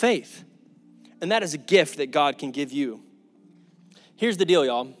 That's some faith. And that is a gift that God can give you. Here's the deal,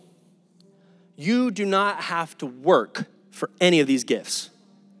 y'all. You do not have to work for any of these gifts.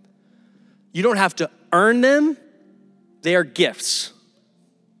 You don't have to earn them. They are gifts.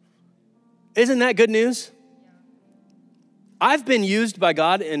 Isn't that good news? I've been used by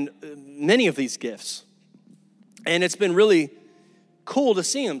God in many of these gifts. And it's been really cool to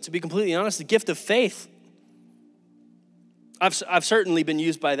see them, to be completely honest. The gift of faith, I've certainly been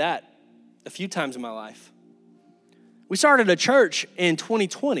used by that a few times in my life. We started a church in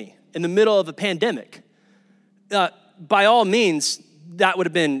 2020 in the middle of a pandemic. By all means, that would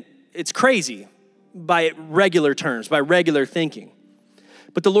have been, it's crazy by regular terms, by regular thinking.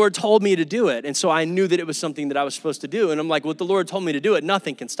 But the Lord told me to do it, and so I knew that it was something that I was supposed to do. And I'm like, well, the Lord told me to do it,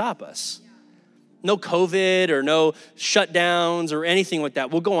 nothing can stop us. No COVID or no shutdowns or anything like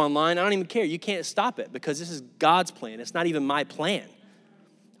that. We'll go online. I don't even care. You can't stop it because this is God's plan. It's not even my plan.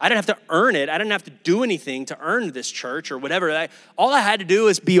 I didn't have to earn it. I didn't have to do anything to earn this church or whatever. All I had to do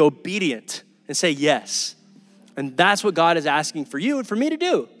is be obedient and say yes. And that's what God is asking for you and for me to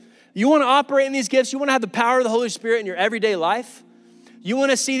do. You want to operate in these gifts? You want to have the power of the Holy Spirit in your everyday life? You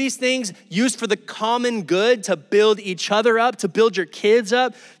want to see these things used for the common good, to build each other up, to build your kids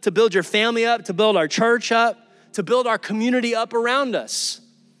up, to build your family up, to build our church up, to build our community up around us.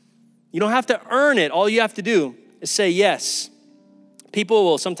 You don't have to earn it. All you have to do is say yes. People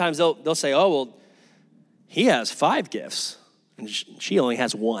will sometimes, they'll say, oh, well, he has 5 gifts and she only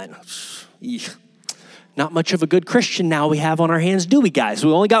has 1. Eesh. Not much of a good Christian now we have on our hands, do we, guys?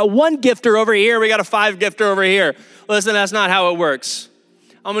 We only got 1 gifter over here. We got a 5 gifter over here. Listen, that's not how it works.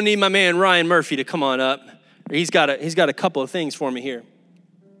 I'm gonna need my man Ryan Murphy to come on up. He's got a couple of things for me here.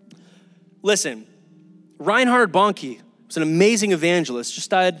 Listen, Reinhard Bonnke was an amazing evangelist,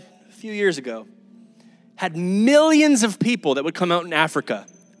 just died a few years ago. Had millions of people that would come out in Africa.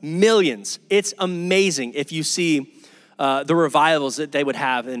 Millions. It's amazing if you see the revivals that they would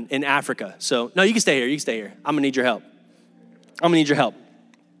have in Africa. So, no, you can stay here. You can stay here. I'm going to need your help. I'm going to need your help.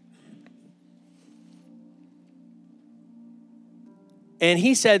 And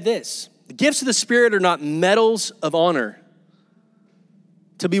he said this: the gifts of the Spirit are not medals of honor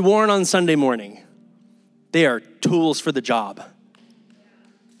to be worn on Sunday morning. They are tools for the job.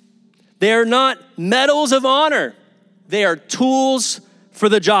 They are not medals of honor. They are tools for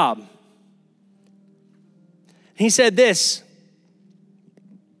the job. He said this: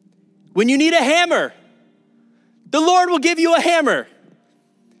 when you need a hammer, the Lord will give you a hammer.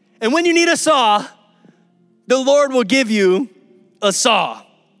 And when you need a saw, the Lord will give you a saw.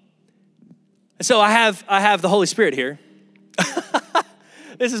 And so I have the Holy Spirit here.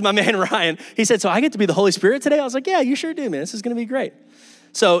 This is my man Ryan. He said, so I get to be the Holy Spirit today? I was like, yeah, you sure do, man. This is going to be great.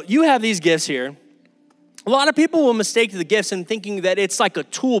 So you have these gifts here. A lot of people will mistake the gifts in thinking that it's like a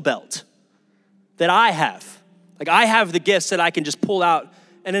tool belt that I have. Like I have the gifts that I can just pull out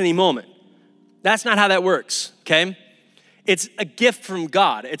at any moment. That's not how that works, okay? It's a gift from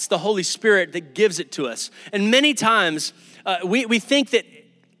God. It's the Holy Spirit that gives it to us. And many times we think that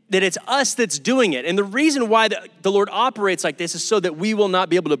it's us that's doing it. And the reason why the Lord operates like this is so that we will not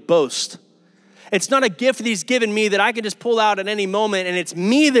be able to boast. It's not a gift that he's given me that I can just pull out at any moment and it's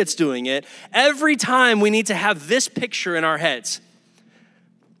me that's doing it. Every time we need to have this picture in our heads.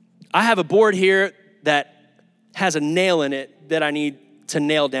 I have a board here that has a nail in it that I need to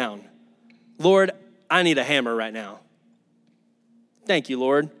nail down. Lord, I need a hammer right now. Thank you,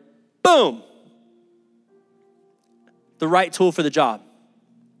 Lord. Boom. The right tool for the job.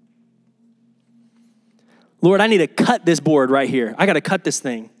 Lord, I need to cut this board right here. I got to cut this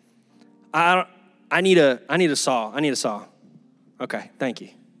thing. I need a saw. I need a saw. Okay, thank you.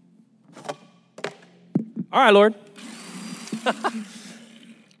 All right, Lord.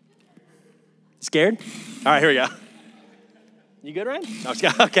 Scared? All right, here we go. You good, Ryan? No,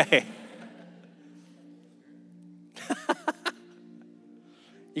 okay.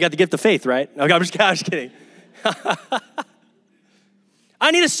 You got the gift of faith, right? Okay, I'm just kidding.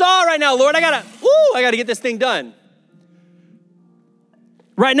 I need a saw right now, Lord. I gotta get this thing done.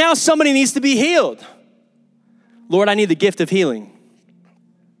 Right now, somebody needs to be healed. Lord, I need the gift of healing.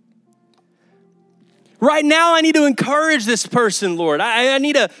 Right now, I need to encourage this person, Lord. I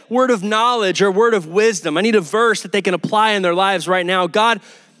need a word of knowledge or a word of wisdom. I need a verse that they can apply in their lives right now. God,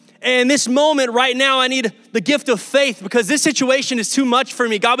 in this moment right now, I need the gift of faith because this situation is too much for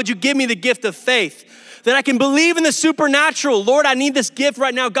me. God, would you give me the gift of faith that I can believe in the supernatural? Lord, I need this gift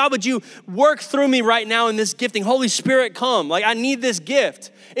right now. God, would you work through me right now in this gifting? Holy Spirit, come. Like, I need this gift.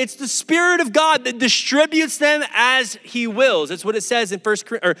 It's the Spirit of God that distributes them as he wills. That's what it says in 1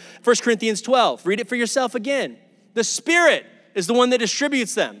 Corinthians 12. Read it for yourself again. The Spirit is the one that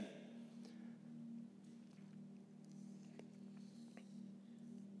distributes them.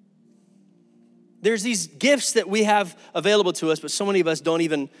 There's these gifts that we have available to us, but so many of us don't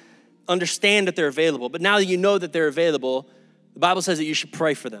even understand that they're available. But now that you know that they're available, the Bible says that you should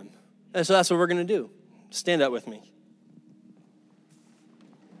pray for them. And so that's what we're going to do. Stand up with me.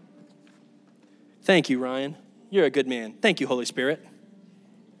 Thank you, Ryan. You're a good man. Thank you, Holy Spirit.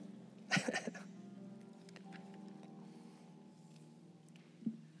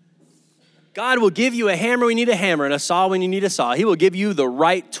 God will give you a hammer when you need a hammer and a saw when you need a saw. He will give you the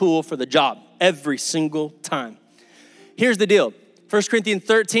right tool for the job every single time. Here's the deal. 1 Corinthians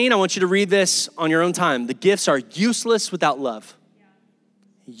 13, I want you to read this on your own time. The gifts are useless without love.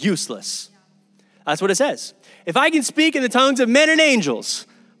 Useless. That's what it says. If I can speak in the tongues of men and angels,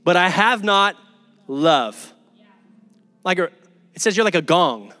 but I have not love. It says you're like a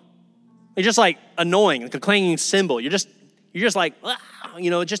gong. You're just like annoying, like a clanging cymbal. You're just like,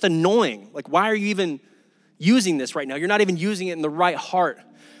 just annoying. Like, why are you even using this right now? You're not even using it in the right heart.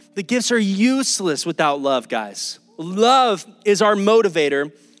 The gifts are useless without love, guys. Love is our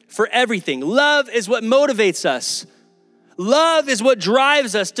motivator for everything. Love is what motivates us. Love is what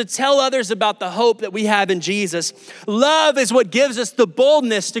drives us to tell others about the hope that we have in Jesus. Love is what gives us the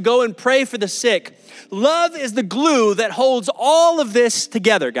boldness to go and pray for the sick. Love is the glue that holds all of this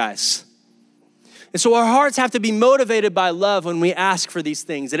together, guys. And so our hearts have to be motivated by love when we ask for these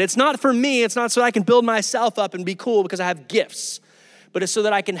things. And it's not for me, it's not so I can build myself up and be cool because I have gifts, but it's so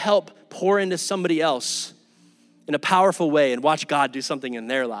that I can help pour into somebody else in a powerful way and watch God do something in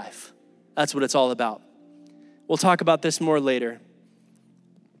their life. That's what it's all about. We'll talk about this more later.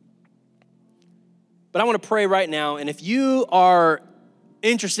 But I want to pray right now, and if you are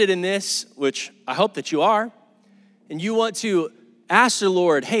interested in this, which I hope that you are, and you want to ask the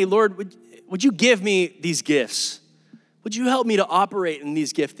Lord, hey, Lord, would you give me these gifts? Would you help me to operate in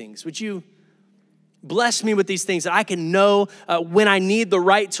these giftings? Would you bless me with these things that I can know when I need the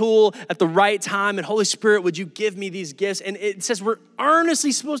right tool at the right time? And Holy Spirit, would you give me these gifts? And it says we're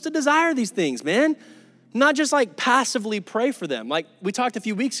earnestly supposed to desire these things, man. Not just like passively pray for them. Like we talked a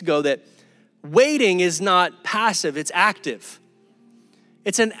few weeks ago that waiting is not passive, it's active.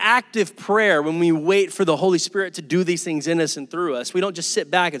 It's an active prayer when we wait for the Holy Spirit to do these things in us and through us. We don't just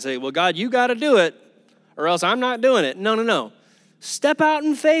sit back and say, well, God, you got to do it or else I'm not doing it. No. Step out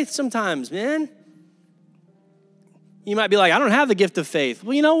in faith sometimes, man. You might be like, I don't have the gift of faith.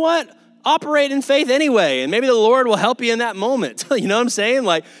 Well, you know what? Operate in faith anyway, and maybe the Lord will help you in that moment. You know what I'm saying?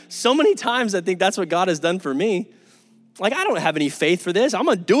 Like, so many times I think that's what God has done for me. Like, I don't have any faith for this. I'm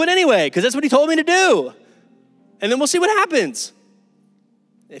going to do it anyway because that's what he told me to do. And then we'll see what happens.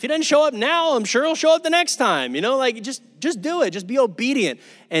 If he doesn't show up now, I'm sure he'll show up the next time. Just do it. Just be obedient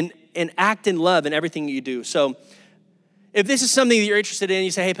and act in love in everything you do. So if this is something that you're interested in, you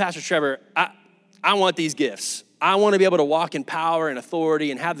say, hey, Pastor Trevor, I want these gifts. I want to be able to walk in power and authority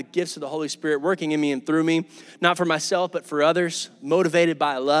and have the gifts of the Holy Spirit working in me and through me, not for myself, but for others, motivated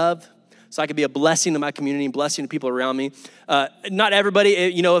by love, so I can be a blessing to my community and blessing to people around me. Not everybody,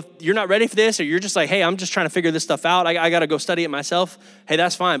 if you're not ready for this or you're just like, hey, I'm just trying to figure this stuff out. I got to go study it myself. Hey,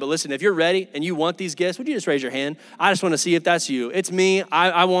 that's fine. But listen, if you're ready and you want these gifts, would you just raise your hand? I just want to see if that's you. It's me.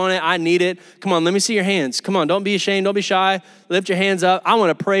 I want it. I need it. Come on, let me see your hands. Come on, don't be ashamed. Don't be shy. Lift your hands up. I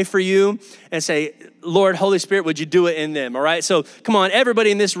want to pray for you and say, Lord, Holy Spirit, would you do it in them, all right? So come on,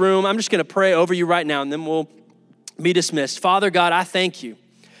 everybody in this room, I'm just going to pray over you right now, and then we'll be dismissed. Father God, I thank you.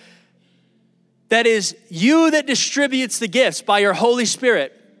 that is you that distributes the gifts by your Holy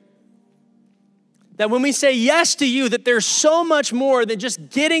Spirit. That when we say yes to you, that there's so much more than just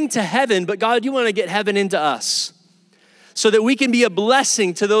getting to heaven, but God, you want to get heaven into us so that we can be a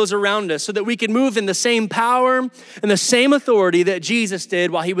blessing to those around us, so that we can move in the same power and the same authority that Jesus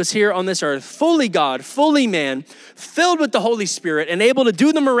did while he was here on this earth, fully God, fully man, filled with the Holy Spirit and able to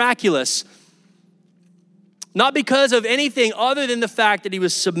do the miraculous, not because of anything other than the fact that he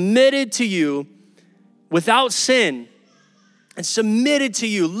was submitted to you without sin and submitted to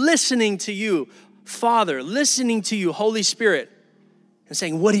you, listening to you, Father, listening to you, Holy Spirit, and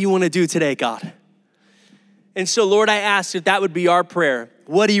saying, what do you want to do today, God? And so, Lord, I ask if that would be our prayer.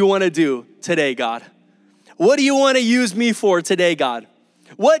 What do you want to do today, God? What do you want to use me for today, God?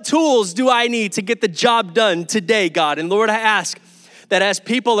 What tools do I need to get the job done today, God? And Lord, I ask that as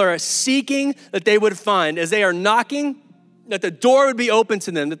people are seeking, that they would find, as they are knocking, that the door would be open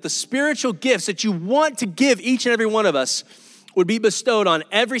to them, that the spiritual gifts that you want to give each and every one of us would be bestowed on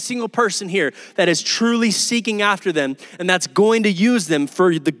every single person here that is truly seeking after them, and that's going to use them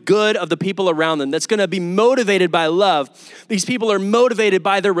for the good of the people around them, that's going to be motivated by love. These people are motivated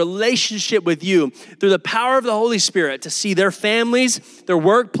by their relationship with you through the power of the Holy Spirit to see their families, their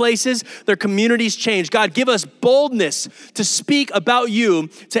workplaces, their communities change. God, give us boldness to speak about you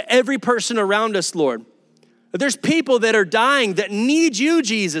to every person around us, Lord. There's people that are dying that need you,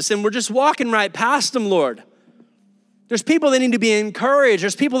 Jesus, and we're just walking right past them, Lord. There's people that need to be encouraged.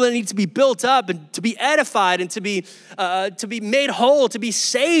 There's people that need to be built up and to be edified and to be made whole, to be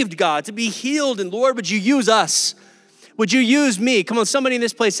saved, God, to be healed. And Lord, would you use us? Would you use me? Come on, somebody in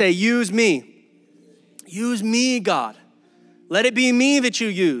this place say, use me. Use me, God. Let it be me that you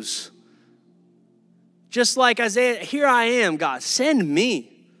use. Just like Isaiah, here I am, God, send me.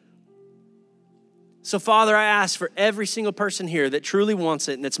 So, Father, I ask for every single person here that truly wants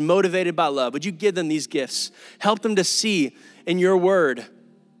it and that's motivated by love, would you give them these gifts? Help them to see in your word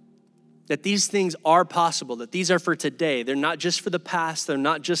that these things are possible, that these are for today. They're not just for the past. They're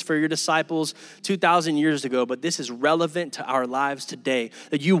not just for your disciples 2,000 years ago, but this is relevant to our lives today,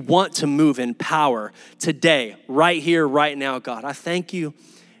 that you want to move in power today, right here, right now, God. I thank you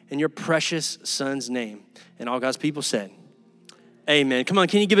in your precious Son's name. And all God's people said, amen. Come on,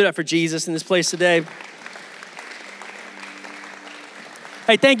 can you give it up for Jesus in this place today?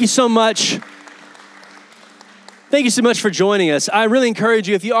 Hey, thank you so much. Thank you so much for joining us. I really encourage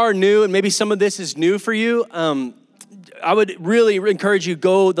you, if you are new and maybe some of this is new for you, I would really encourage you,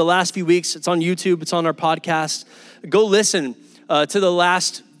 go the last few weeks. It's on YouTube. It's on our podcast. Go listen to the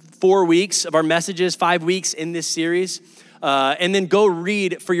last 4 weeks of our messages, 5 weeks in this series, and then go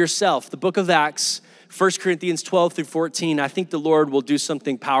read for yourself the book of Acts, 1 Corinthians 12 through 14. I think the Lord will do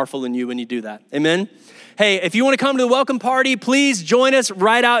something powerful in you when you do that. Amen? Hey, if you want to come to the welcome party, please join us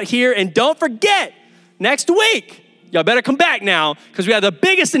right out here. And don't forget, next week, y'all better come back now because we have the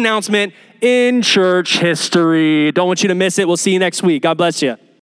biggest announcement in church history. Don't want you to miss it. We'll see you next week. God bless you.